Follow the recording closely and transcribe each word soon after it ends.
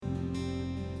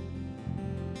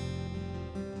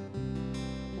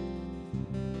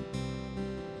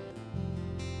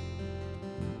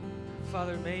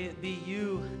Father, may it be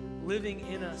you living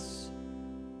in us,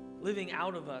 living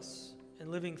out of us,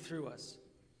 and living through us.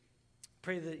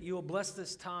 Pray that you will bless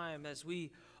this time as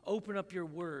we open up your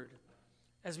word,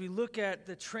 as we look at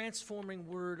the transforming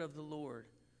word of the Lord.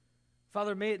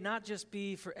 Father, may it not just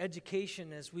be for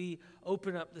education as we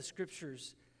open up the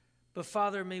scriptures, but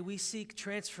Father, may we seek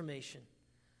transformation,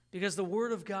 because the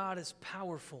word of God is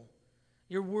powerful.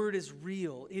 Your word is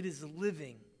real, it is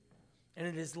living, and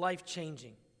it is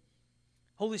life-changing.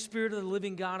 Holy Spirit of the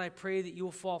living God, I pray that you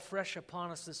will fall fresh upon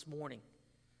us this morning.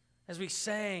 As we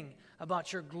sang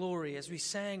about your glory, as we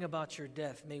sang about your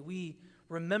death, may we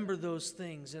remember those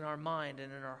things in our mind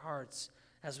and in our hearts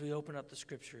as we open up the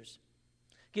scriptures.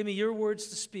 Give me your words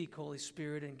to speak, Holy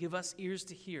Spirit, and give us ears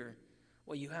to hear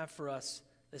what you have for us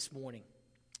this morning.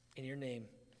 In your name,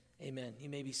 amen. You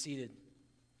may be seated.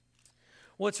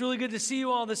 Well, it's really good to see you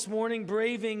all this morning,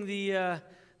 braving the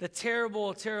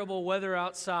terrible, terrible weather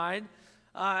outside.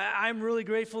 I'm really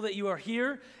grateful that you are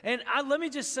here. And let me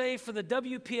just say, for the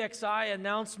WPXI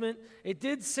announcement, it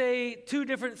did say two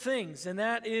different things, and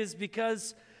that is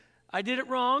because I did it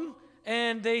wrong,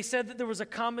 and they said that there was a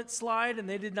comment slide, and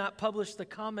they did not publish the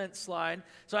comment slide,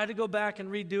 so I had to go back and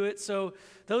redo it. So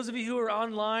those of you who are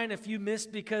online, if you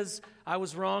missed because I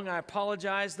was wrong, I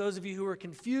apologize. Those of you who are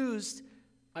confused,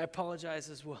 I apologize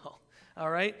as well. All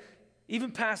right?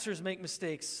 Even pastors make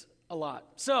mistakes a lot.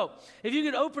 So, if you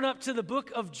could open up to the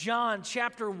book of John,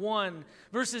 chapter 1,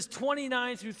 verses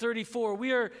 29 through 34.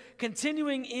 We are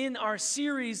continuing in our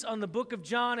series on the book of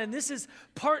John, and this is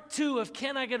part 2 of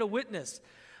Can I Get a Witness?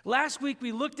 Last week,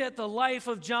 we looked at the life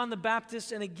of John the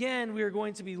Baptist, and again, we are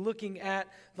going to be looking at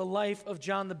the life of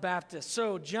John the Baptist.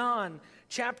 So, John,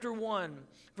 chapter 1,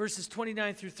 verses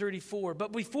 29 through 34.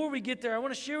 But before we get there, I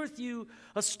want to share with you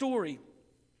a story.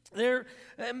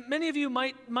 Many of you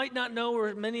might not know,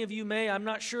 or many of you may. I'm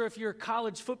not sure if you're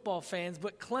college football fans,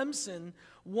 but Clemson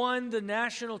won the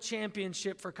national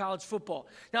championship for college football.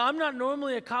 Now, I'm not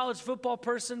normally a college football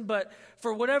person, but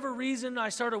for whatever reason, I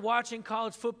started watching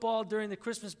college football during the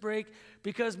Christmas break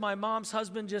because my mom's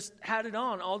husband just had it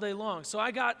on all day long. So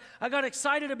I got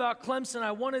excited about Clemson.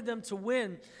 I wanted them to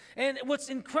win. And what's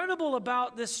incredible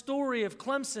about this story of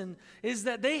Clemson is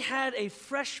that they had a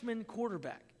freshman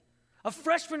quarterback. A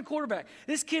freshman quarterback.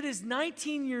 This kid is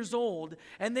 19 years old,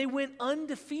 and they went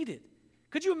undefeated.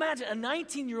 Could you imagine a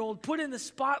 19-year-old put in the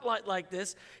spotlight like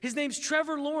this? His name's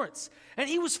Trevor Lawrence, and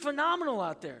he was phenomenal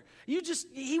out there. He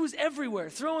was everywhere,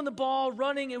 throwing the ball,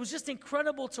 running. It was just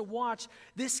incredible to watch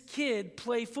this kid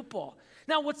play football.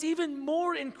 Now, what's even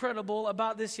more incredible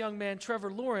about this young man, Trevor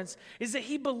Lawrence, is that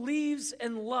he believes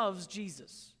and loves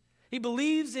Jesus. He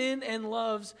believes in and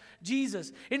loves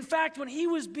Jesus. In fact, when he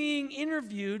was being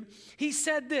interviewed, he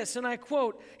said this, and I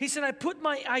quote, he said, "I put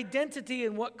my identity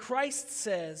in what Christ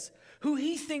says, who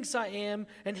he thinks I am,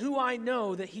 and who I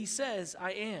know that he says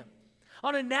I am."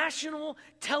 On a national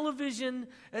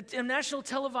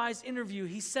televised interview,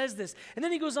 he says this. And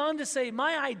then he goes on to say,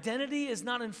 "My identity is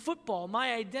not in football.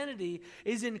 My identity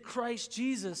is in Christ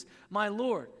Jesus, my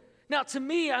Lord." Now, to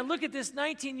me, I look at this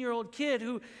 19-year-old kid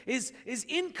who is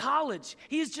in college.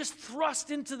 He is just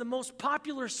thrust into the most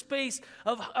popular space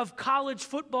of college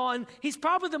football, and he's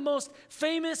probably the most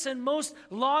famous and most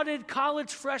lauded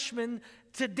college freshman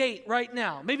to date right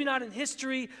now. Maybe not in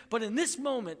history, but in this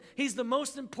moment, he's the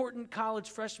most important college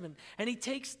freshman, and he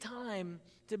takes time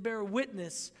to bear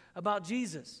witness about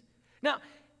Jesus. Now,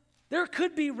 there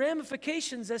could be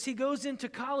ramifications as he goes into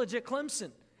college at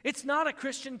Clemson. It's not a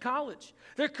Christian college.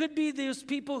 There could be those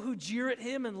people who jeer at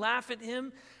him and laugh at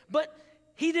him, but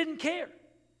he didn't care.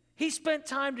 He spent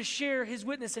time to share his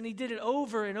witness, and he did it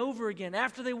over and over again.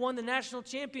 After they won the national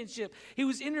championship, he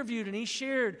was interviewed, and he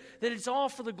shared that it's all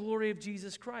for the glory of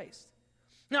Jesus Christ.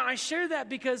 Now, I share that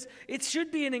because it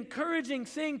should be an encouraging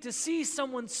thing to see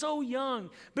someone so young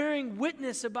bearing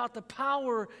witness about the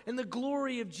power and the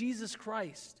glory of Jesus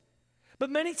Christ. But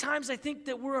many times I think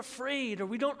that we're afraid or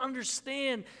we don't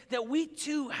understand that we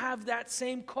too have that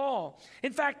same call.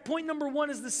 In fact, point number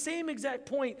 1 is the same exact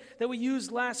point that we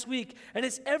used last week, and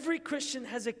it's every Christian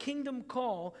has a kingdom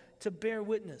call to bear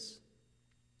witness.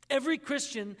 Every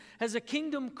Christian has a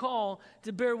kingdom call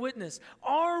to bear witness.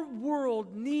 Our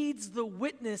world needs the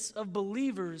witness of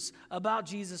believers about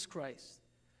Jesus Christ.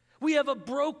 We have a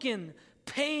broken,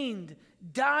 pained,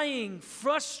 dying,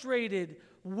 frustrated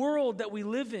world that we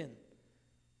live in.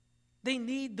 They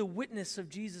need the witness of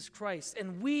Jesus Christ.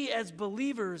 And we as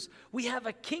believers, we have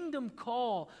a kingdom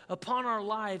call upon our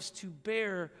lives to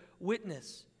bear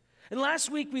witness. And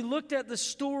last week we looked at the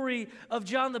story of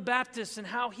John the Baptist and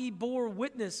how he bore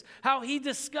witness, how he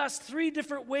discussed 3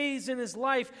 different ways in his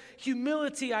life: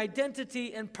 humility,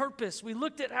 identity, and purpose. We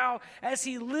looked at how as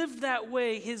he lived that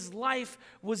way, his life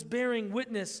was bearing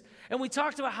witness. And we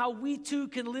talked about how we too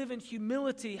can live in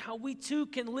humility, how we too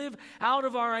can live out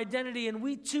of our identity, and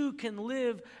we too can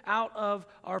live out of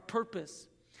our purpose.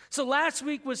 So last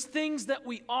week was things that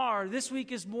we are. This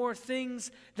week is more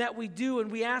things that we do. And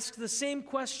we ask the same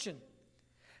question: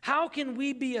 how can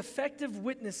we be effective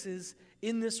witnesses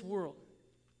in this world?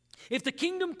 If the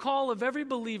kingdom call of every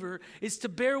believer is to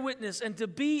bear witness and to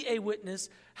be a witness,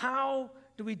 how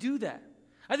do we do that?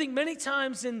 I think many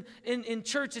times in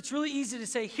church, it's really easy to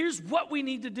say, here's what we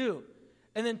need to do.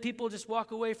 And then people just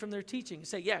walk away from their teaching and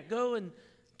say, yeah, go and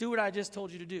do what I just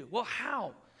told you to do. Well,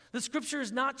 how? The scripture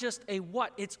is not just a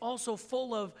what, it's also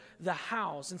full of the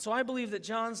hows. And so I believe that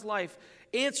John's life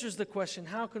answers the question,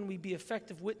 how can we be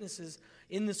effective witnesses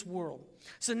in this world?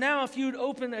 So now if you'd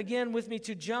open again with me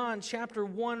to John chapter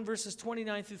 1, verses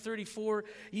 29 through 34.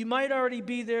 You might already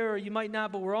be there or you might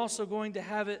not, but we're also going to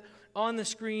have it on the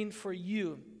screen for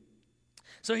you.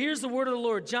 So here's the word of the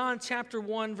Lord, John chapter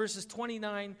 1, verses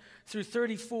 29 through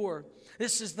 34.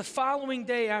 This is the following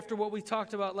day after what we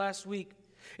talked about last week.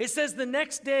 It says, the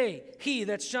next day, he,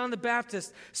 that's John the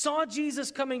Baptist, saw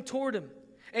Jesus coming toward him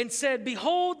and said,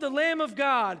 behold, the Lamb of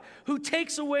God who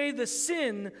takes away the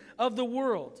sin of the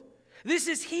world. This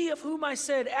is he of whom I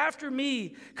said, after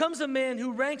me comes a man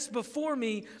who ranks before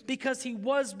me because he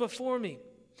was before me.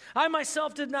 I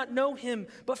myself did not know him,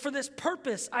 but for this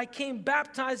purpose I came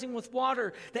baptizing with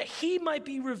water, that he might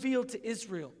be revealed to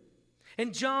Israel.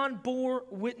 And John bore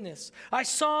witness. I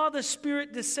saw the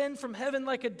Spirit descend from heaven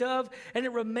like a dove, and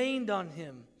it remained on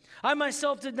him. I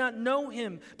myself did not know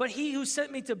him, but he who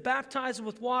sent me to baptize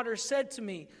with water said to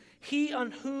me, he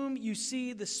on whom you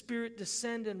see the Spirit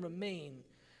descend and remain,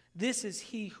 this is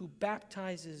he who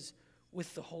baptizes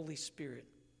with the Holy Spirit.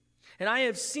 And I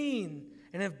have seen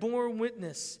and have borne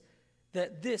witness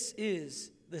that this is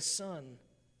the Son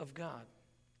of God.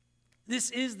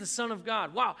 This is the Son of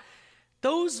God. Wow.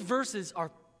 Those verses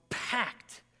are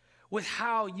packed with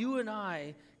how you and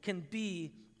I can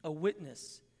be a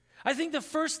witness. I think the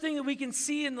first thing that we can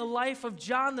see in the life of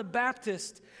John the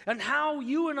Baptist and how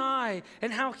you and I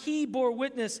and how he bore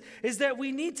witness is that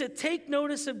we need to take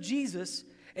notice of Jesus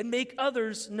and make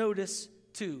others notice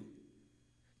too.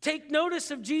 Take notice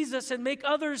of Jesus and make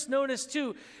others notice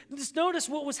too. Just notice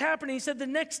what was happening. He said the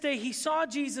next day he saw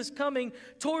Jesus coming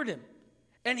toward him,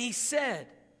 and he said,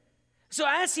 so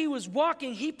as he was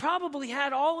walking, he probably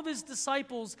had all of his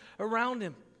disciples around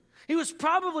him. He was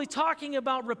probably talking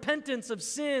about repentance of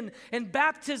sin and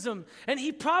baptism. And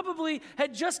he probably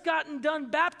had just gotten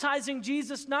done baptizing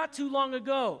Jesus not too long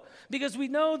ago, because we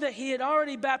know that he had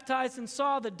already baptized and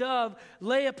saw the dove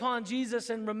lay upon Jesus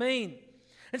and remain.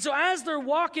 And so as they're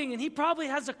walking, and he probably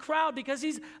has a crowd because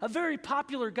he's a very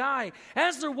popular guy.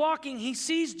 As they're walking, he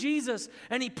sees Jesus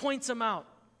and he points him out.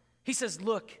 He says,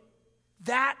 look,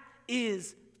 that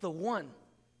is the one.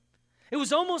 It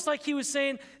was almost like he was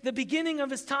saying the beginning of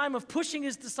his time of pushing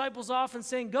his disciples off and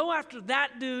saying, go after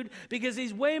that dude because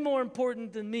he's way more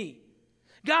important than me.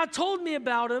 God told me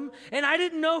about him, and I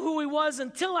didn't know who he was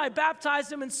until I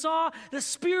baptized him and saw the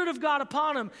Spirit of God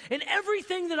upon him. And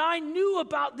everything that I knew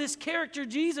about this character,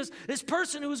 Jesus, this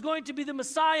person who was going to be the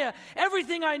Messiah,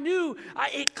 everything I knew,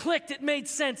 it clicked, it made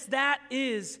sense. That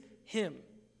is him.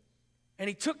 And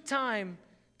he took time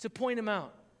to point him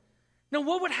out. Now,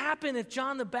 what would happen if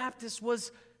John the Baptist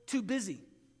was too busy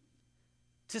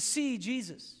to see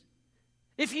Jesus?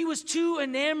 If he was too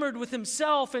enamored with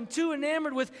himself and too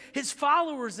enamored with his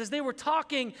followers as they were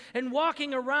talking and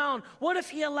walking around, what if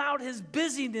he allowed his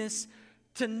busyness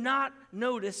to not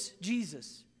notice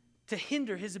Jesus, to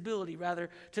hinder his ability, rather,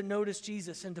 to notice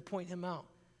Jesus and to point him out?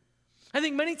 I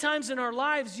think many times in our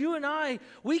lives, you and I,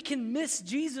 we can miss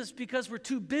Jesus because we're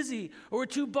too busy or we're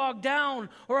too bogged down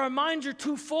or our minds are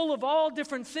too full of all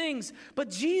different things. But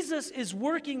Jesus is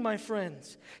working, my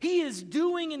friends. He is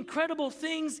doing incredible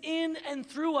things in and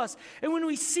through us. And when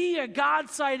we see a God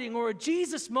sighting or a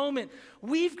Jesus moment,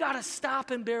 we've got to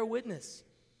stop and bear witness.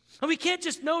 And we can't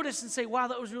just notice and say, wow,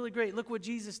 that was really great. Look what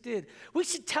Jesus did. We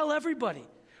should tell everybody.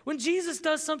 When Jesus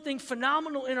does something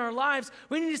phenomenal in our lives,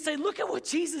 we need to say, look at what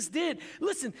Jesus did.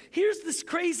 Listen, here's this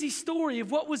crazy story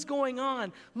of what was going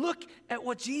on. Look at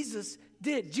what Jesus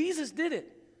did. Jesus did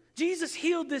it. Jesus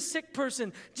healed this sick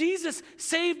person. Jesus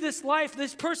saved this life.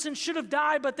 This person should have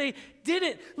died, but they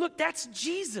didn't. Look, that's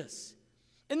Jesus.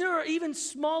 And there are even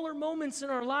smaller moments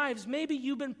in our lives. Maybe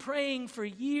you've been praying for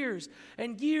years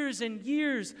and years and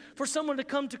years for someone to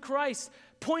come to Christ.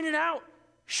 Point it out.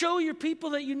 Show your people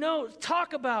that you know.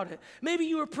 Talk about it. Maybe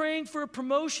you were praying for a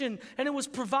promotion and it was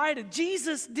provided.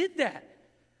 Jesus did that.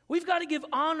 We've got to give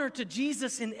honor to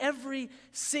Jesus in every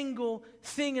single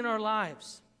thing in our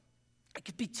lives. It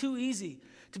could be too easy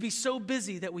to be so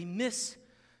busy that we miss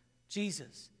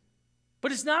Jesus.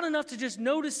 But it's not enough to just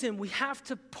notice him. We have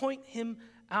to point him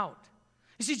out.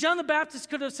 You see, John the Baptist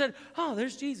could have said, oh,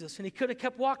 there's Jesus. And he could have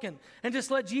kept walking and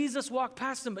just let Jesus walk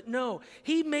past him. But no,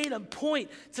 he made a point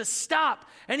to stop.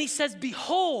 And he says,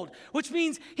 behold, which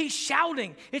means he's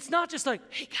shouting. It's not just like,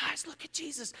 hey, guys, look at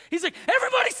Jesus. He's like,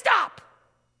 everybody stop.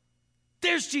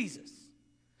 There's Jesus.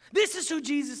 This is who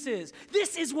Jesus is.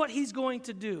 This is what he's going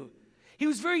to do. He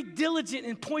was very diligent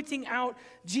in pointing out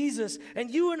Jesus.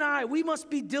 And you and I, we must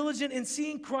be diligent in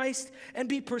seeing Christ and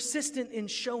be persistent in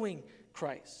showing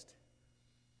Christ.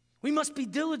 We must be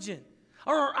diligent.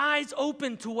 Are our eyes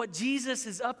open to what Jesus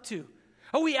is up to?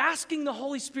 Are we asking the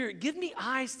Holy Spirit, give me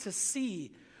eyes to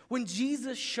see when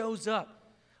Jesus shows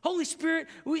up? Holy Spirit,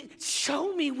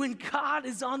 show me when God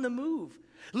is on the move.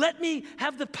 Let me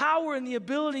have the power and the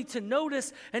ability to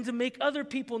notice and to make other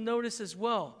people notice as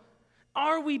well.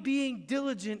 Are we being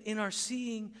diligent in our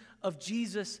seeing of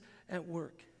Jesus at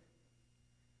work?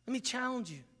 Let me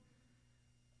challenge you.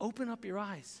 Open up your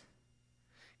eyes.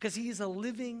 Because he is a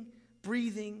living,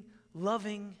 breathing,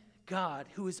 loving God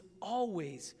who is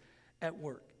always at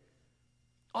work.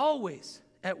 Always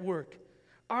at work.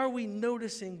 Are we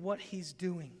noticing what he's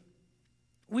doing?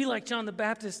 We, like John the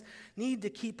Baptist, need to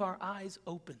keep our eyes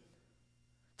open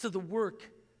to the work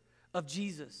of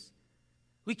Jesus.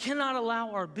 We cannot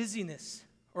allow our busyness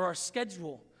or our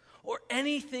schedule or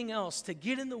anything else to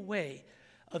get in the way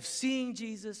of seeing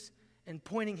Jesus and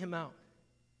pointing him out.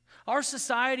 Our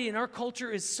society and our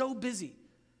culture is so busy.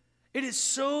 It is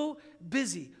so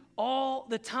busy all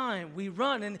the time. We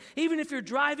run, and even if you're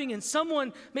driving and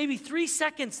someone, maybe 3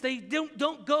 seconds, they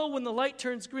don't go when the light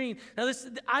turns green. Now,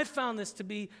 I've found this to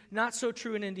be not so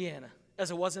true in Indiana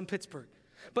as it was in Pittsburgh.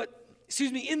 But,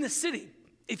 in the city,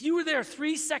 if you were there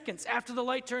 3 seconds after the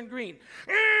light turned green,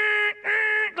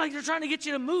 like they're trying to get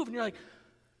you to move, and you're like,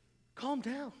 calm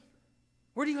down.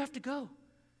 Where do you have to go?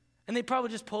 And they probably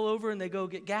just pull over and they go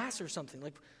get gas or something.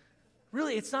 Like,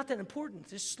 really, it's not that important.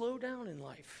 Just slow down in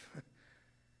life.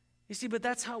 You see, but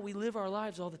that's how we live our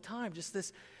lives all the time. Just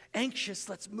this anxious,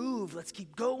 let's move, let's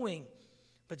keep going.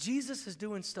 But Jesus is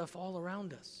doing stuff all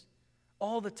around us,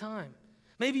 all the time.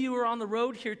 Maybe you were on the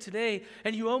road here today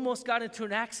and you almost got into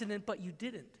an accident, but you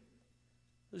didn't.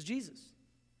 It was Jesus.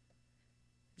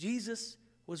 Jesus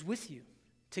was with you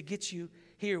to get you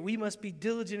here. We must be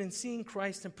diligent in seeing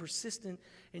Christ and persistent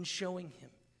in showing him.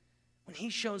 When he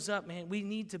shows up, man, we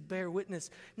need to bear witness,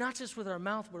 not just with our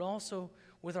mouth, but also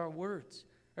with our words.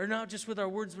 Or not just with our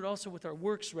words, but also with our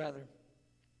works, rather.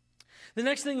 The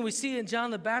next thing we see in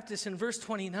John the Baptist in verse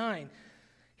 29,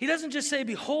 he doesn't just say,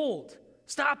 behold,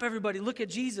 stop everybody, look at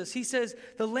Jesus. He says,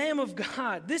 the Lamb of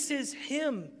God, this is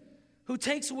him who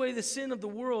takes away the sin of the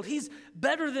world. He's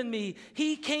better than me.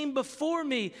 He came before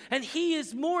me, and he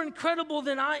is more incredible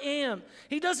than I am.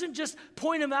 He doesn't just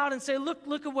point him out and say,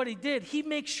 look at what he did. He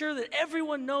makes sure that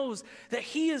everyone knows that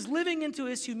he is living into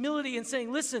his humility and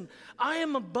saying, listen, I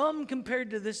am a bum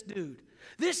compared to this dude.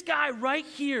 This guy right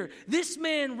here, this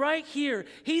man right here,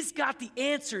 he's got the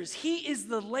answers. He is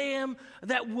the Lamb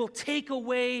that will take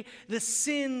away the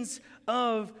sins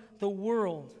of the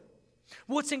world.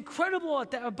 What's incredible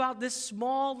about this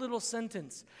small little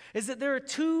sentence is that there are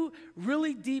two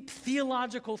really deep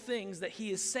theological things that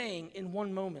he is saying in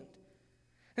one moment.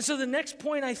 And so the next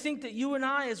point I think that you and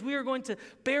I, as we are going to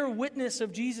bear witness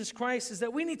of Jesus Christ, is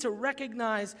that we need to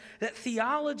recognize that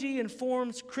theology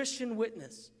informs Christian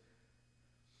witness.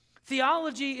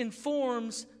 Theology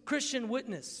informs Christian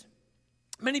witness.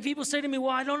 Many people say to me, well,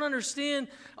 I don't understand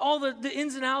all the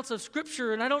ins and outs of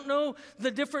Scripture, and I don't know the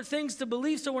different things to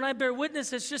believe, so when I bear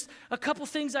witness, it's just a couple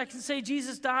things I can say.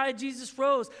 Jesus died, Jesus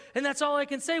rose, and that's all I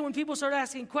can say. When people start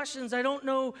asking questions, I don't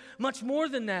know much more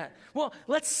than that. Well,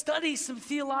 let's study some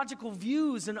theological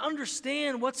views and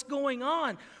understand what's going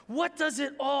on. What does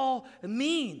it all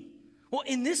mean? Well,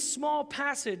 in this small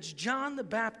passage, John the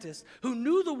Baptist, who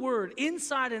knew the Word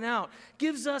inside and out,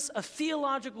 gives us a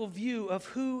theological view of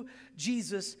who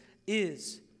Jesus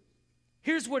is.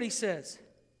 Here's what he says.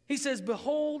 He says,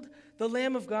 behold the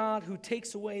Lamb of God who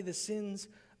takes away the sins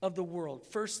of the world.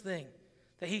 First thing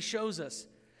that he shows us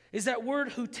is that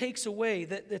word who takes away,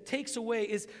 that takes away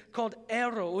is called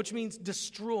ero, which means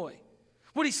destroy.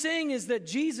 What he's saying is that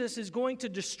Jesus is going to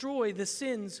destroy the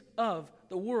sins of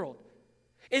the world.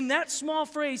 In that small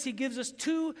phrase, he gives us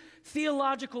two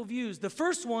theological views. The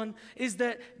first one is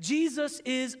that Jesus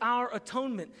is our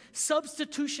atonement,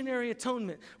 substitutionary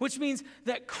atonement, which means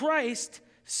that Christ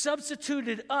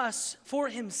substituted us for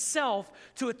himself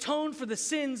to atone for the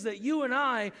sins that you and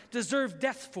I deserve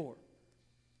death for.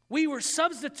 We were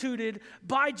substituted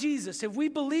by Jesus. If we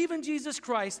believe in Jesus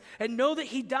Christ and know that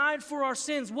he died for our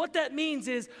sins, what that means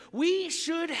is we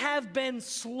should have been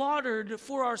slaughtered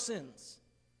for our sins.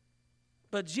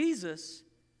 But Jesus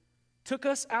took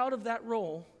us out of that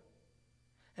role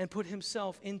and put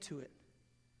himself into it.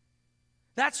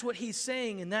 That's what he's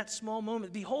saying in that small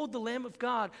moment. Behold the Lamb of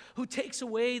God who takes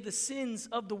away the sins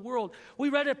of the world. We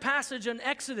read a passage in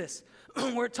Exodus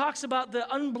where it talks about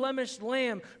the unblemished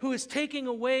Lamb who is taking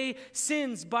away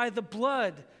sins by the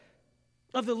blood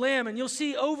of the Lamb. And you'll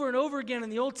see over and over again in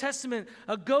the Old Testament,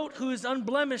 a goat who is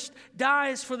unblemished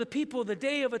dies for the people, the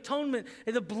Day of Atonement.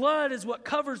 And the blood is what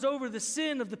covers over the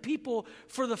sin of the people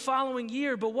for the following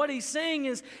year. But what he's saying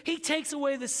is he takes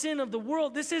away the sin of the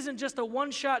world. This isn't just a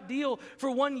one-shot deal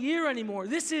for 1 year anymore.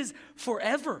 This is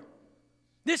forever.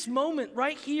 This moment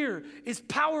right here is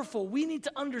powerful. We need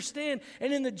to understand.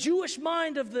 And in the Jewish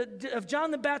mind of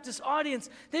John the Baptist's audience,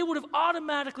 they would have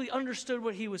automatically understood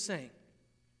what he was saying.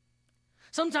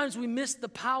 Sometimes we miss the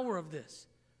power of this.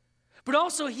 But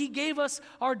also he gave us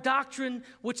our doctrine,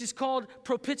 which is called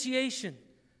propitiation.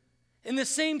 And the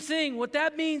same thing, what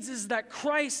that means is that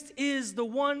Christ is the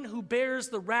one who bears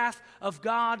the wrath of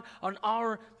God on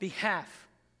our behalf.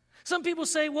 Some people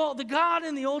say, well, the God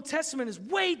in the Old Testament is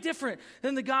way different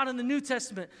than the God in the New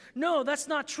Testament. No, that's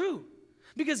not true.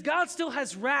 Because God still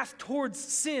has wrath towards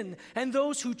sin and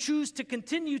those who choose to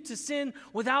continue to sin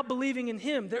without believing in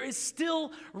him. There is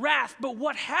still wrath, but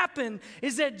what happened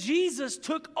is that Jesus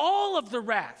took all of the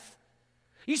wrath.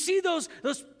 You see those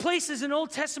places in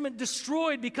Old Testament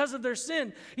destroyed because of their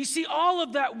sin. You see all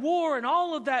of that war and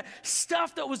all of that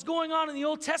stuff that was going on in the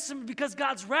Old Testament because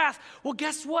God's wrath. Well,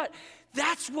 guess what?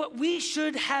 That's what we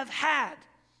should have had.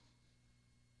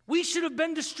 We should have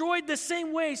been destroyed the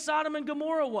same way Sodom and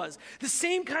Gomorrah was. The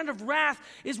same kind of wrath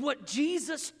is what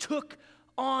Jesus took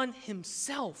on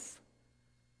himself.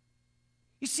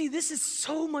 You see, this is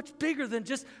so much bigger than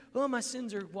just, oh, my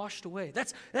sins are washed away.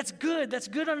 That's good. That's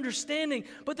good understanding.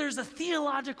 But there's a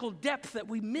theological depth that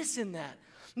we miss in that.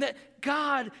 That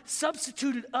God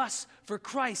substituted us for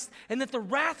Christ. And that the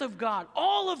wrath of God,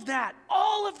 all of that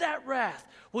wrath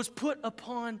was put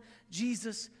upon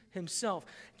Jesus himself.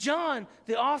 John,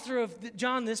 the author of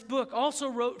John, this book, also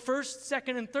wrote 1st,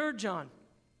 2nd, and 3rd John.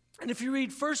 And if you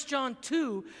read 1 John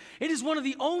 2, it is one of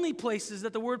the only places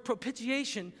that the word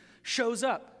propitiation shows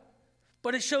up.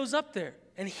 But it shows up there.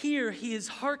 And here he is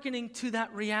hearkening to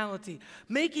that reality,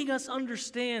 making us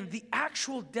understand the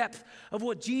actual depth of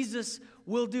what Jesus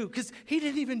will do. Because he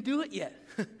didn't even do it yet.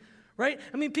 Right?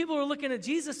 I mean, people are looking at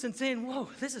Jesus and saying, whoa,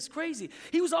 this is crazy.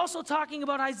 He was also talking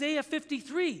about Isaiah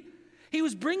 53. He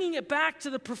was bringing it back to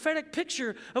the prophetic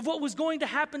picture of what was going to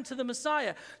happen to the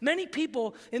Messiah. Many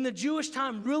people in the Jewish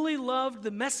time really loved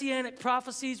the messianic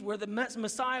prophecies where the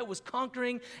Messiah was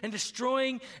conquering and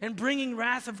destroying and bringing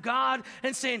wrath of God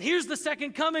and saying, here's the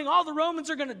second coming. All the Romans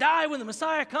are going to die when the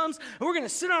Messiah comes, and we're going to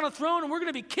sit on a throne and we're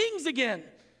going to be kings again.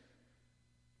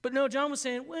 But no, John was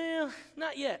saying, well,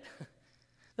 not yet.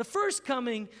 The first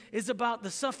coming is about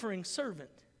the suffering servant.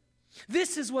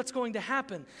 This is what's going to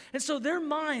happen. And so their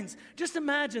minds, just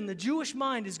imagine the Jewish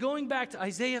mind is going back to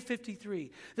Isaiah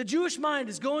 53. The Jewish mind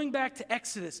is going back to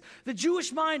Exodus. The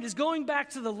Jewish mind is going back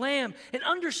to the Lamb and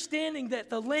understanding that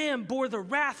the Lamb bore the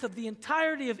wrath of the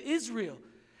entirety of Israel.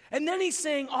 And then he's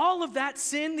saying all of that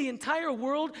sin, the entire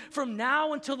world, from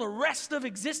now until the rest of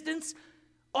existence,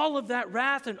 all of that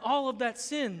wrath and all of that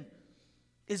sin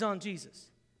is on Jesus.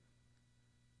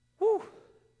 Whew,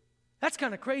 that's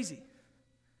kind of crazy.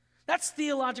 That's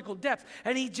theological depth.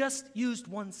 And he just used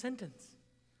one sentence.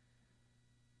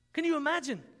 Can you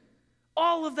imagine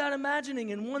all of that imagining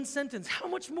in one sentence? How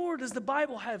much more does the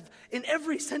Bible have in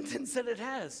every sentence that it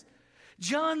has?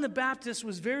 John the Baptist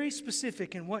was very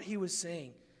specific in what he was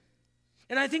saying.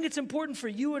 And I think it's important for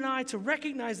you and I to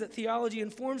recognize that theology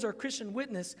informs our Christian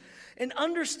witness, and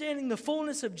understanding the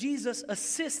fullness of Jesus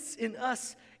assists in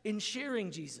us in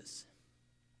sharing Jesus.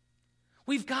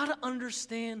 We've got to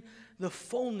understand the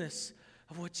fullness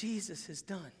of what Jesus has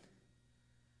done.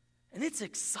 And it's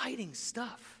exciting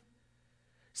stuff.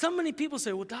 So many people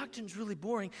say, well, doctrine's really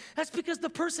boring. That's because the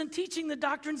person teaching the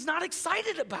doctrine's not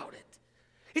excited about it.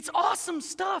 It's awesome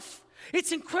stuff.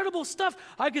 It's incredible stuff.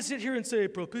 I could sit here and say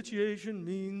propitiation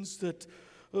means that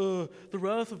the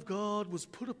wrath of God was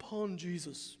put upon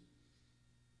Jesus.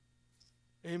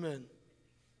 Amen.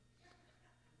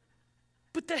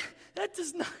 But that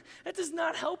does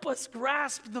not help us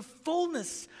grasp the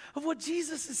fullness of what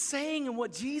Jesus is saying and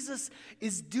what Jesus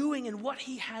is doing and what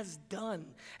he has done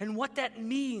and what that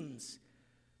means.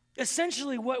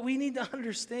 Essentially, what we need to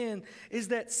understand is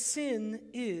that sin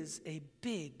is a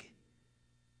big,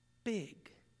 big,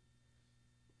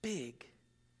 big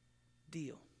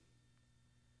deal.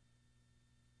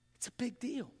 It's a big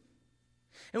deal.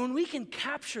 And when we can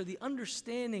capture the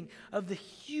understanding of the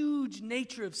huge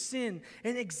nature of sin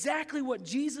and exactly what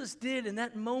Jesus did in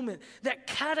that moment, that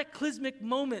cataclysmic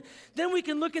moment, then we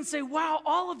can look and say, wow,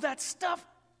 all of that stuff,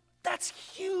 that's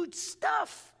huge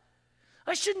stuff.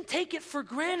 I shouldn't take it for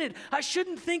granted. I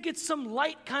shouldn't think it's some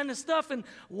light kind of stuff and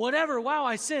whatever, wow,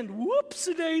 I sinned,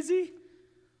 whoops-a-daisy.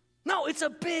 No, it's a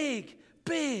big,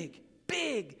 big,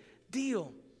 big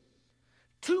deal.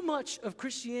 Too much of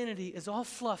Christianity is all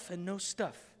fluff and no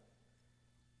stuff.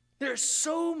 There's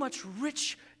so much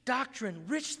rich doctrine,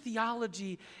 rich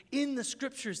theology in the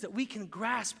scriptures that we can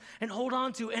grasp and hold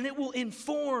on to, and it will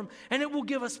inform and it will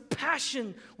give us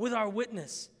passion with our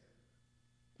witness.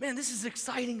 Man, this is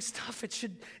exciting stuff. It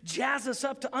should jazz us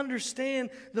up to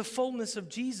understand the fullness of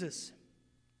Jesus.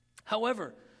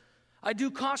 However, I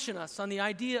do caution us on the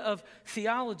idea of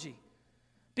theology.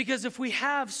 Because if we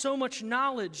have so much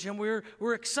knowledge and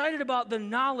we're excited about the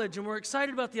knowledge and we're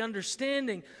excited about the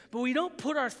understanding, but we don't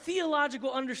put our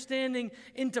theological understanding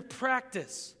into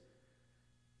practice,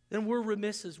 then we're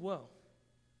remiss as well.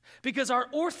 Because our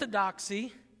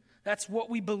orthodoxy, that's what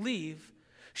we believe,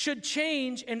 should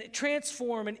change and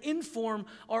transform and inform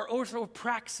our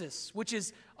orthopraxis, which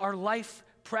is our life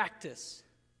practice.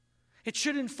 It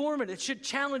should inform it. It should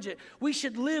challenge it. We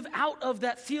should live out of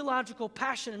that theological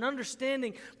passion and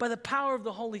understanding by the power of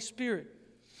the Holy Spirit.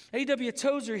 A.W.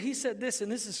 Tozer, he said this,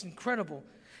 and this is incredible.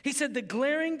 He said, the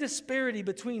glaring disparity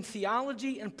between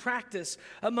theology and practice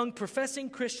among professing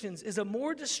Christians is a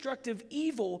more destructive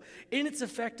evil in its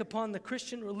effect upon the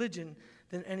Christian religion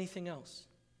than anything else.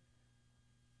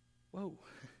 Whoa.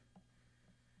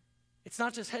 It's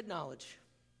not just head knowledge.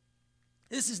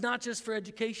 This is not just for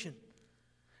education.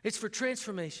 It's for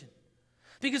transformation.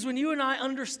 Because when you and I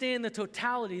understand the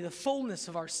totality, the fullness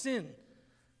of our sin,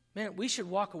 man, we should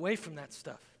walk away from that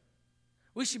stuff.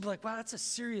 We should be like, wow, that's a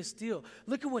serious deal.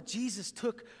 Look at what Jesus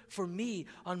took for me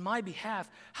on my behalf.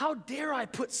 How dare I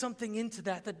put something into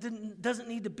that doesn't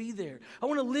need to be there? I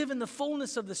want to live in the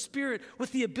fullness of the Spirit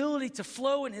with the ability to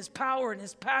flow in His power and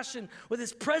His passion, with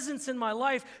His presence in my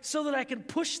life so that I can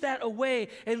push that away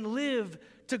and live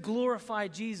to glorify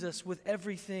Jesus with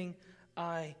everything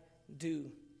I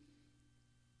do.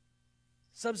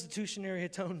 Substitutionary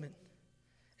atonement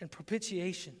and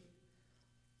propitiation.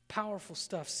 Powerful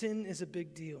stuff. Sin is a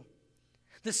big deal.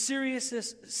 The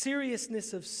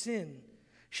seriousness of sin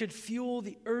should fuel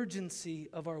the urgency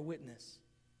of our witness.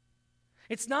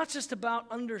 It's not just about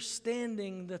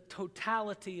understanding the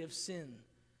totality of sin.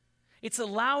 It's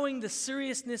allowing the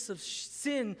seriousness of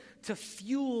sin to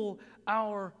fuel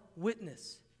our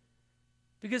witness.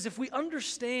 Because if we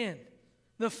understand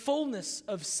the fullness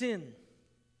of sin,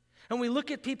 and we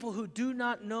look at people who do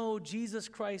not know Jesus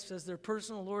Christ as their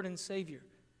personal Lord and Savior,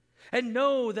 and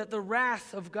know that the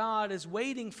wrath of God is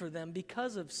waiting for them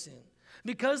because of sin,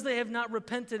 because they have not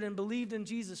repented and believed in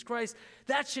Jesus Christ,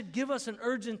 that should give us an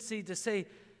urgency to say,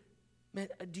 man,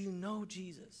 do you know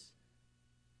Jesus?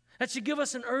 That should give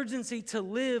us an urgency to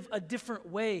live a different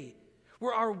way,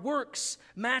 where our works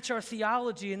match our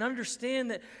theology and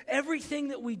understand that everything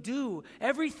that we do,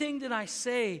 everything that I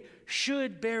say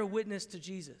should bear witness to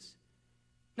Jesus.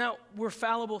 Now, we're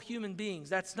fallible human beings.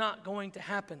 That's not going to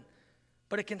happen.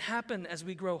 But it can happen as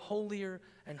we grow holier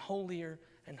and holier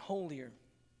and holier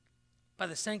by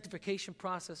the sanctification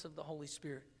process of the Holy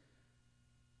Spirit.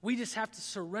 We just have to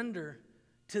surrender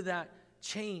to that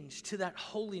change, to that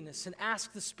holiness, and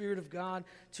ask the Spirit of God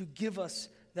to give us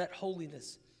that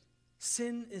holiness.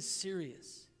 Sin is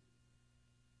serious.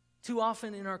 Too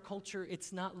often in our culture,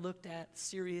 it's not looked at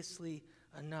seriously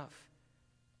enough.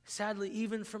 Sadly,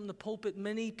 even from the pulpit,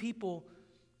 many people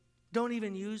don't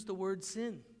even use the word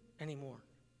sin anymore.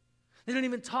 They don't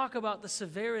even talk about the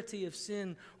severity of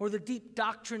sin or the deep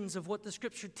doctrines of what the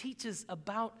Scripture teaches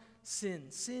about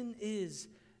sin. Sin is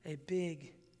a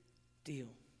big deal.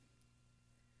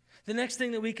 The next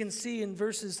thing that we can see in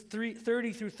verses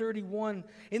 30 through 31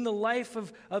 in the life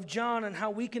of John and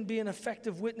how we can be an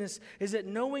effective witness is that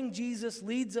knowing Jesus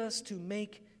leads us to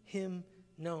make him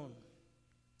known.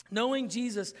 Knowing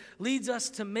Jesus leads us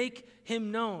to make him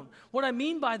known. What I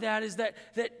mean by that is that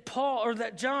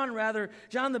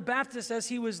John the Baptist, as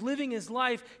he was living his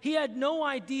life, he had no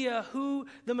idea who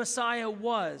the Messiah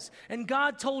was. And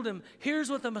God told him, here's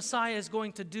what the Messiah is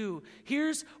going to do.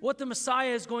 Here's what the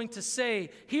Messiah is going to say.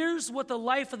 Here's what the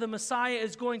life of the Messiah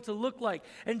is going to look like.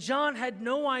 And John had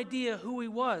no idea who he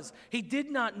was. He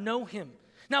did not know him.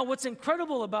 Now, what's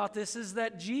incredible about this is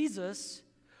that Jesus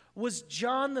was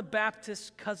John the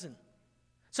Baptist's cousin.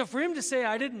 So for him to say,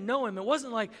 I didn't know him, it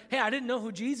wasn't like, hey, I didn't know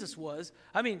who Jesus was.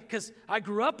 I mean, because I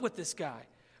grew up with this guy.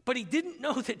 But he didn't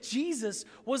know that Jesus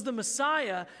was the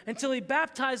Messiah until he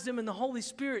baptized him and the Holy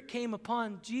Spirit came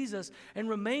upon Jesus and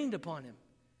remained upon him.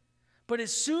 But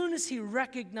as soon as he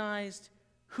recognized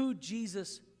who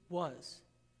Jesus was,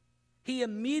 he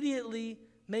immediately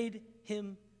made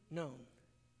him known.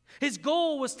 His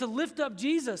goal was to lift up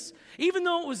Jesus, even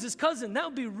though it was his cousin. That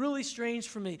would be really strange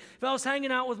for me. If I was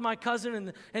hanging out with my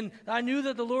cousin and I knew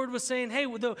that the Lord was saying, hey,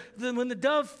 when the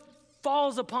dove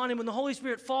falls upon him, when the Holy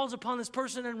Spirit falls upon this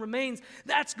person and remains,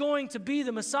 that's going to be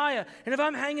the Messiah. And if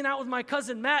I'm hanging out with my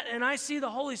cousin Matt and I see the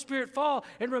Holy Spirit fall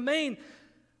and remain,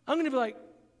 I'm going to be like,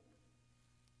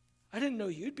 I didn't know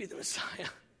you'd be the Messiah.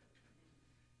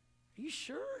 Are you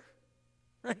sure?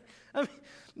 Right? I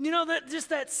mean,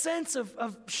 that sense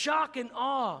of shock and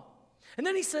awe. And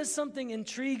then he says something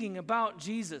intriguing about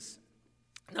Jesus.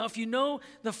 Now, if you know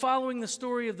following the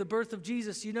story of the birth of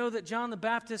Jesus, you know that John the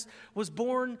Baptist was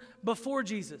born before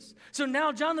Jesus. So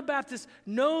now John the Baptist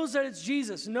knows that it's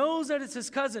Jesus, knows that it's his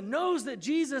cousin, knows that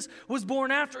Jesus was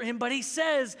born after him, but he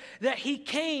says that he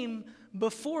came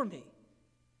before me.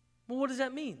 Well, what does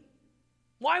that mean?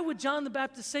 Why would John the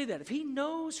Baptist say that? If he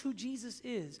knows who Jesus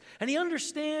is, and he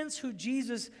understands who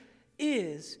Jesus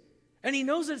is, and he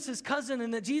knows that it's his cousin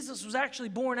and that Jesus was actually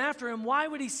born after him, why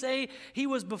would he say he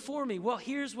was before me? Well,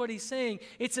 here's what he's saying.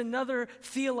 It's another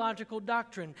theological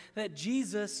doctrine, that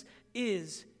Jesus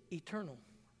is eternal.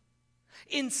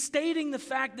 In stating the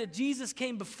fact that Jesus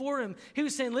came before him, he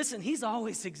was saying, listen, he's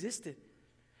always existed.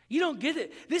 You don't get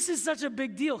it. This is such a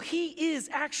big deal. He is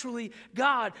actually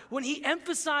God. When he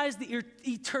emphasized the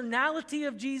eternality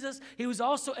of Jesus, he was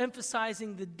also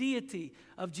emphasizing the deity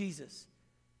of Jesus.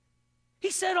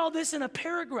 He said all this in a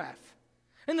paragraph.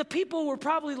 And the people were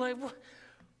probably like,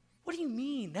 what do you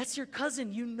mean? That's your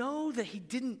cousin. You know that he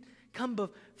didn't come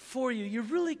before you. You're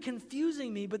really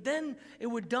confusing me. But then it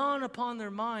would dawn upon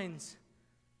their minds,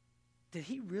 did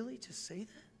he really just say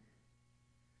that?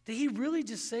 Did he really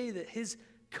just say that his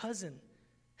cousin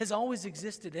has always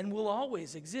existed and will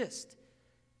always exist?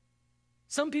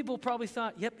 Some people probably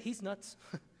thought, yep, he's nuts.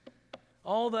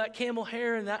 All that camel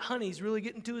hair and that honey's really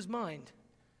getting to his mind.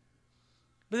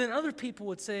 But then other people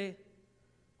would say,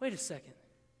 wait a second.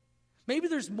 Maybe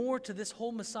there's more to this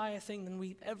whole Messiah thing than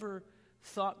we've ever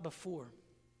thought before.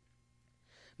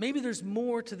 Maybe there's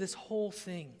more to this whole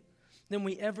thing than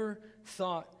we ever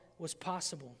thought was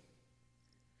possible.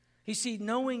 You see,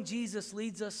 knowing Jesus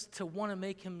leads us to want to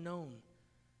make him known.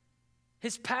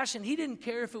 His passion, he didn't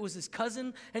care if it was his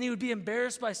cousin and he would be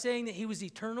embarrassed by saying that he was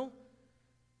eternal.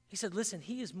 He said, listen,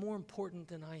 he is more important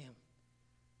than I am.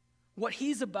 What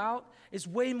he's about is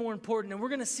way more important. And we're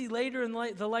going to see later in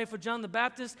the life of John the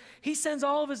Baptist, he sends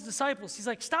all of his disciples. He's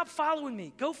like, stop following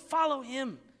me. Go follow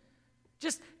him.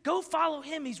 Just go follow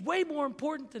him. He's way more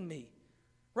important than me.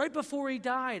 Right before he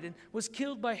died and was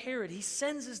killed by Herod, he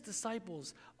sends his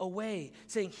disciples away,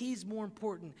 saying he's more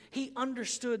important. He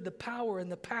understood the power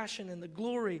and the passion and the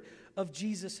glory of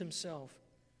Jesus himself.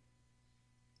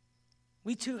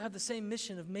 We too have the same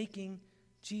mission of making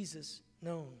Jesus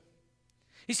known.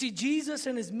 You see, Jesus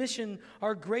and his mission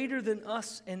are greater than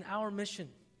us and our mission.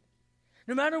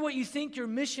 No matter what you think your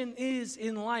mission is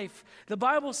in life, the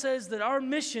Bible says that our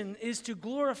mission is to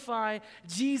glorify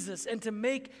Jesus and to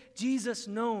make Jesus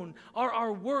known. Are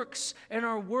our works and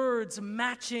our words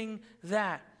matching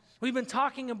that? We've been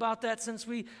talking about that since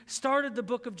we started the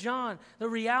book of John, the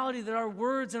reality that our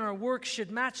words and our works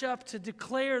should match up to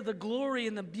declare the glory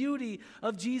and the beauty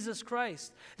of Jesus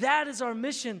Christ. That is our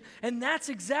mission, and that's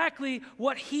exactly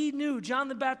what he knew. John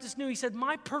the Baptist knew. He said,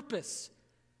 my purpose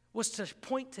was to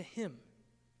point to him.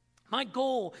 My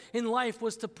goal in life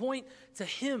was to point to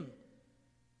him.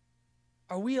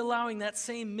 Are we allowing that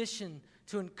same mission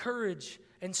to encourage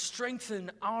and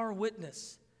strengthen our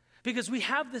witness? Because we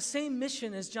have the same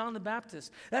mission as John the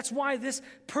Baptist. That's why this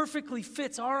perfectly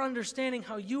fits our understanding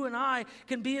how you and I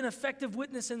can be an effective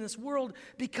witness in this world,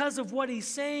 because of what he's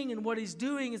saying and what he's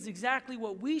doing is exactly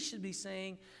what we should be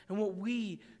saying and what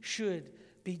we should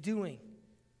be doing.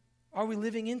 Are we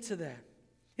living into that?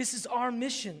 This is our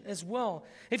mission as well.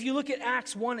 If you look at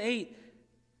Acts 1:8,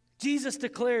 Jesus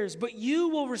declares, "But you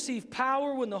will receive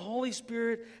power when the Holy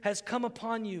Spirit has come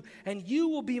upon you, and you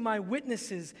will be my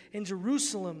witnesses in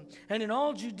Jerusalem and in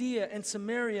all Judea and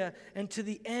Samaria and to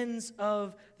the ends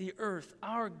of the earth."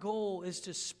 Our goal is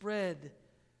to spread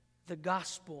the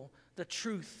gospel, the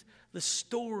truth, the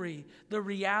story, the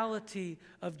reality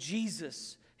of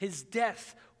Jesus, his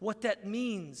death, what that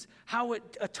means, how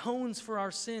it atones for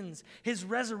our sins, his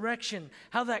resurrection,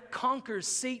 how that conquers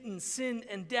Satan, sin,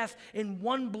 and death in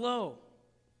one blow.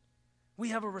 We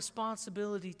have a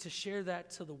responsibility to share that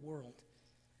to the world.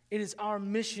 It is our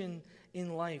mission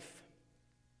in life.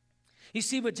 You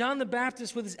see, but John the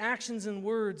Baptist, with his actions and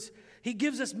words, he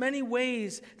gives us many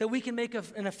ways that we can make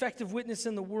an effective witness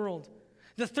in the world.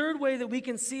 The third way that we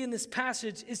can see in this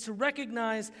passage is to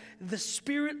recognize the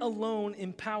Spirit alone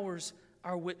empowers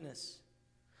our witness.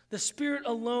 The Spirit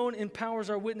alone empowers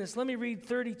our witness. Let me read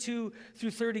 32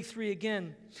 through 33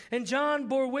 again. "And John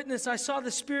bore witness, I saw the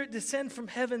Spirit descend from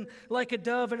heaven like a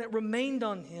dove, and it remained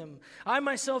on him. I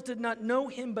myself did not know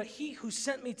him, but he who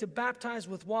sent me to baptize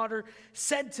with water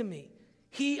said to me,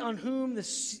 'He on whom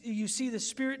you see the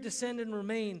Spirit descend and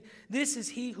remain, this is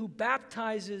he who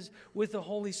baptizes with the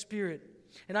Holy Spirit.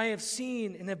 And I have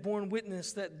seen and have borne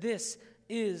witness that this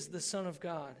is the Son of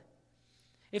God.'"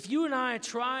 If you and I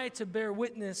try to bear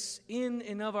witness in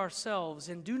and of ourselves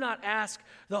and do not ask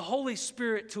the Holy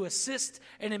Spirit to assist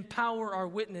and empower our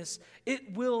witness,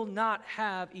 it will not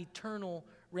have eternal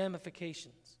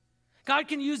ramifications. God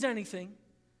can use anything,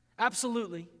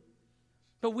 absolutely.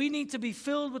 But we need to be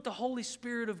filled with the Holy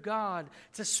Spirit of God,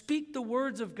 to speak the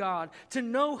words of God, to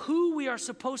know who we are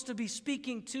supposed to be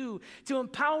speaking to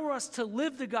empower us to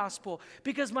live the gospel.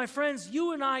 Because, my friends,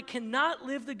 you and I cannot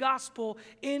live the gospel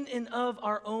in and of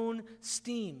our own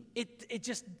steam. It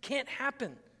just can't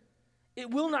happen.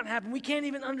 It will not happen. We can't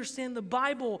even understand the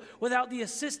Bible without the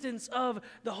assistance of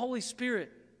the Holy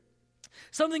Spirit.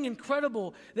 Something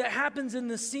incredible that happens in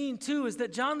this scene, too, is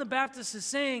that John the Baptist is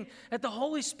saying that the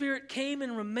Holy Spirit came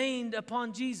and remained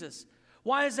upon Jesus.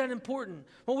 Why is that important?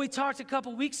 Well, we talked a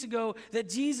couple weeks ago that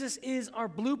Jesus is our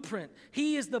blueprint.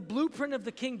 He is the blueprint of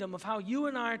the kingdom, of how you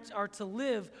and I are to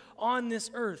live on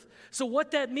this earth. So what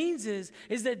that means is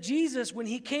that Jesus, when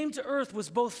he came to earth,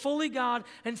 was both fully God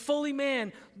and fully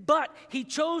man, but he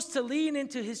chose to lean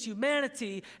into his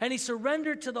humanity, and he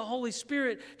surrendered to the Holy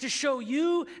Spirit to show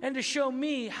you and to show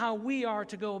me how we are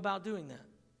to go about doing that.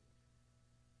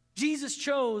 Jesus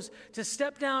chose to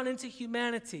step down into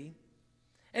humanity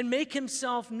and make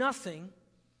himself nothing,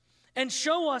 and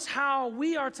show us how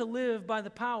we are to live by the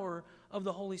power of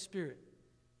the Holy Spirit.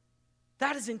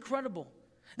 That is incredible.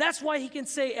 That's why he can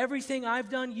say, "Everything I've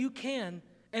done, you can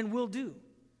and will do."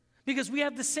 Because we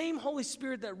have the same Holy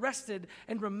Spirit that rested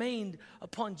and remained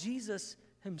upon Jesus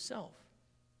himself.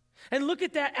 And look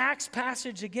at that Acts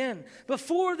passage again.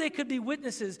 Before they could be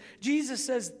witnesses, Jesus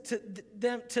says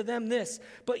to them this,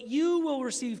 "But you will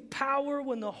receive power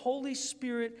when the Holy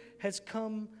Spirit has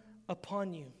come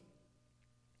upon you."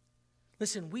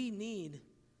 Listen, we need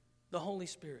the Holy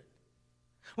Spirit.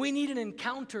 We need an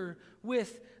encounter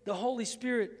with the Holy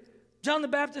Spirit. John the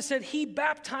Baptist said he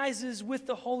baptizes with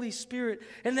the Holy Spirit,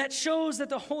 and that shows that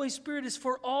the Holy Spirit is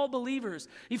for all believers.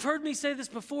 You've heard me say this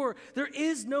before. There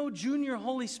is no junior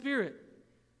Holy Spirit.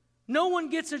 No one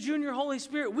gets a junior Holy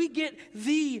Spirit. We get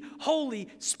the Holy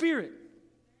Spirit.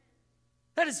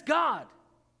 That is God.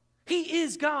 He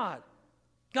is God.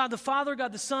 God the Father,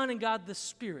 God the Son, and God the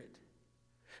Spirit.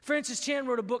 Francis Chan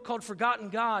wrote a book called Forgotten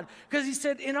God, because he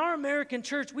said, in our American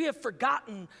church, we have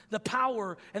forgotten the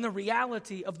power and the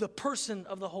reality of the person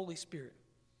of the Holy Spirit.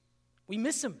 We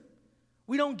miss him.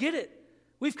 We don't get it.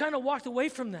 We've kind of walked away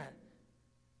from that.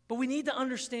 But we need to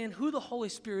understand who the Holy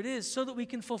Spirit is so that we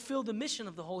can fulfill the mission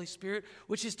of the Holy Spirit,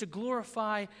 which is to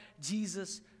glorify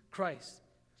Jesus Christ.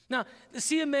 Now, the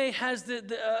CMA has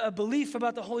a belief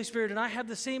about the Holy Spirit, and I have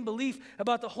the same belief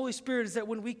about the Holy Spirit, is that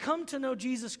when we come to know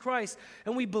Jesus Christ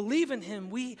and we believe in him,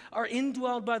 we are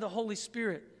indwelled by the Holy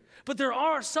Spirit. But there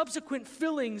are subsequent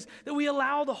fillings that we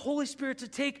allow the Holy Spirit to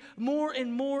take more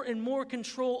and more and more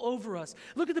control over us.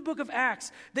 Look at the book of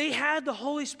Acts. They had the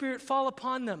Holy Spirit fall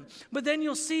upon them. But then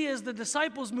you'll see as the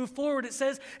disciples move forward, it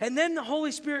says, and then the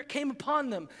Holy Spirit came upon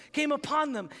them.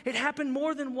 It happened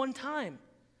more than one time.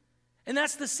 And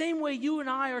that's the same way you and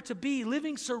I are to be,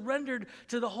 living surrendered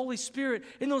to the Holy Spirit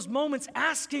in those moments,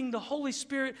 asking the Holy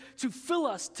Spirit to fill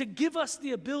us, to give us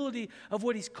the ability of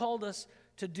what he's called us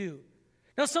to do.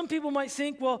 Now, some people might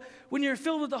think, well, when you're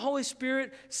filled with the Holy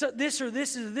Spirit, so this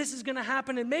is going to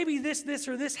happen, and maybe this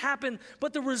or this happened,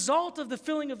 but the result of the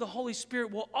filling of the Holy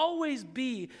Spirit will always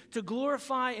be to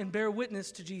glorify and bear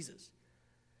witness to Jesus,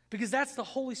 because that's the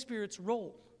Holy Spirit's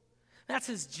role. That's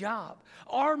his job.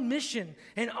 Our mission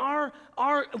and our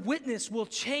witness will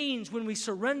change when we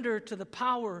surrender to the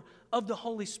power of the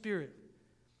Holy Spirit.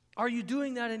 Are you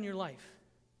doing that in your life?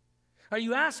 Are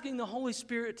you asking the Holy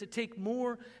Spirit to take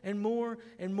more and more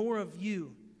and more of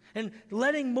you and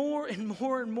letting more and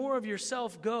more and more of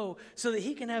yourself go so that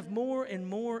he can have more and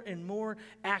more and more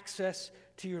access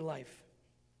to your life?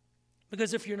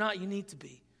 Because if you're not, you need to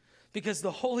be. Because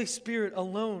the Holy Spirit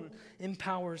alone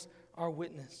empowers our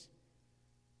witness.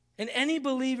 And any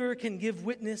believer can give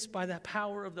witness by the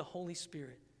power of the Holy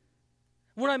Spirit.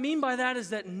 What I mean by that is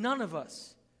that none of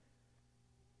us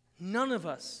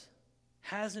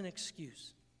has an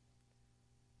excuse.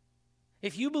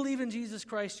 If you believe in Jesus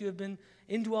Christ, you have been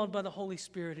indwelled by the Holy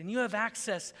Spirit, and you have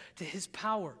access to his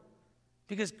power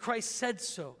because Christ said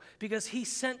so, because he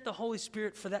sent the Holy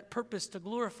Spirit for that purpose to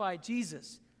glorify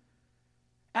Jesus.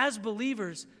 As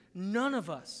believers, none of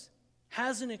us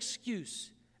has an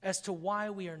excuse as to why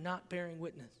we are not bearing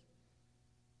witness.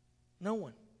 No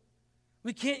one.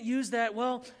 We can't use that,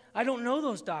 well, I don't know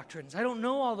those doctrines. I don't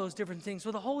know all those different things.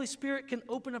 Well, the Holy Spirit can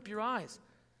open up your eyes.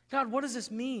 God, what does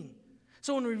this mean?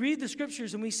 So when we read the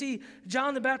scriptures and we see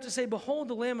John the Baptist say, behold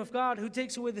the Lamb of God who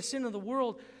takes away the sin of the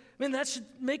world, man, that should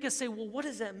make us say, well, what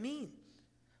does that mean?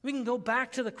 We can go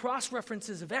back to the cross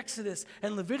references of Exodus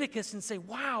and Leviticus and say,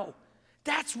 wow,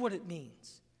 that's what it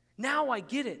means. Now I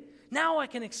get it. Now I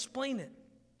can explain it.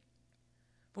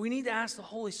 But we need to ask the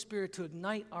Holy Spirit to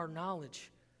ignite our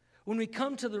knowledge. When we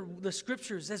come to the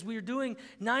scriptures, as we are doing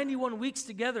 91 weeks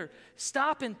together,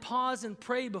 stop and pause and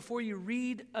pray before you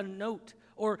read a note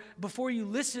or before you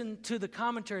listen to the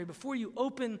commentary, before you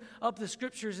open up the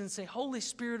scriptures and say, Holy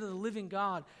Spirit of the living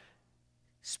God,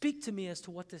 speak to me as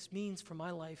to what this means for my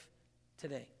life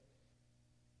today.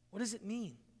 What does it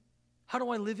mean? How do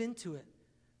I live into it?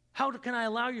 How can I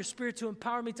allow your Spirit to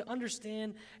empower me to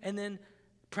understand and then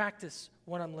practice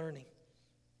what I'm learning?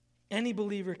 Any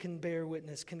believer can bear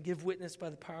witness, can give witness by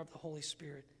the power of the Holy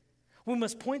Spirit. We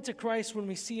must point to Christ when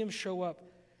we see him show up.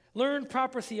 Learn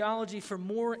proper theology for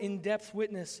more in-depth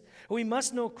witness. We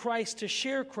must know Christ to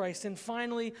share Christ. And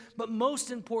finally, but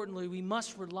most importantly, we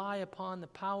must rely upon the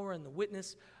power and the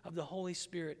witness of the Holy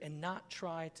Spirit and not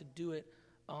try to do it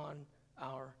on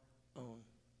our own.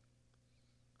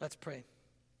 Let's pray.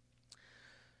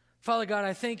 Father God,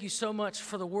 I thank you so much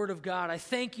for the Word of God. I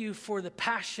thank you for the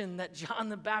passion that John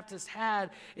the Baptist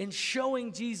had in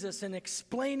showing Jesus and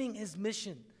explaining his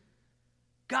mission.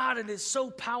 God, it is so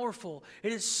powerful.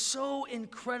 It is so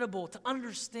incredible to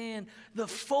understand the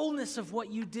fullness of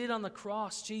what you did on the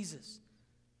cross, Jesus.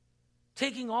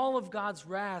 Taking all of God's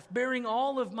wrath, bearing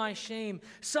all of my shame,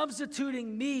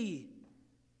 substituting me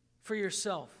for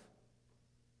yourself.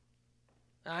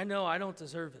 I know I don't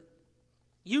deserve it.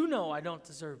 You know I don't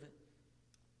deserve it.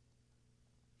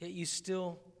 Yet you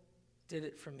still did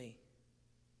it for me.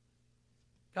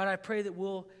 God, I pray that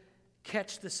we'll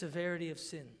catch the severity of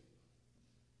sin.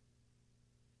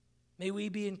 May we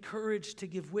be encouraged to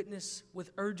give witness with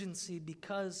urgency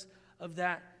because of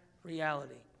that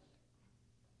reality.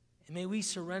 And may we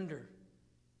surrender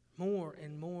more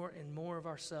and more and more of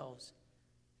ourselves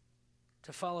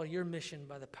to follow your mission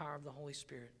by the power of the Holy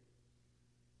Spirit.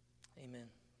 Amen.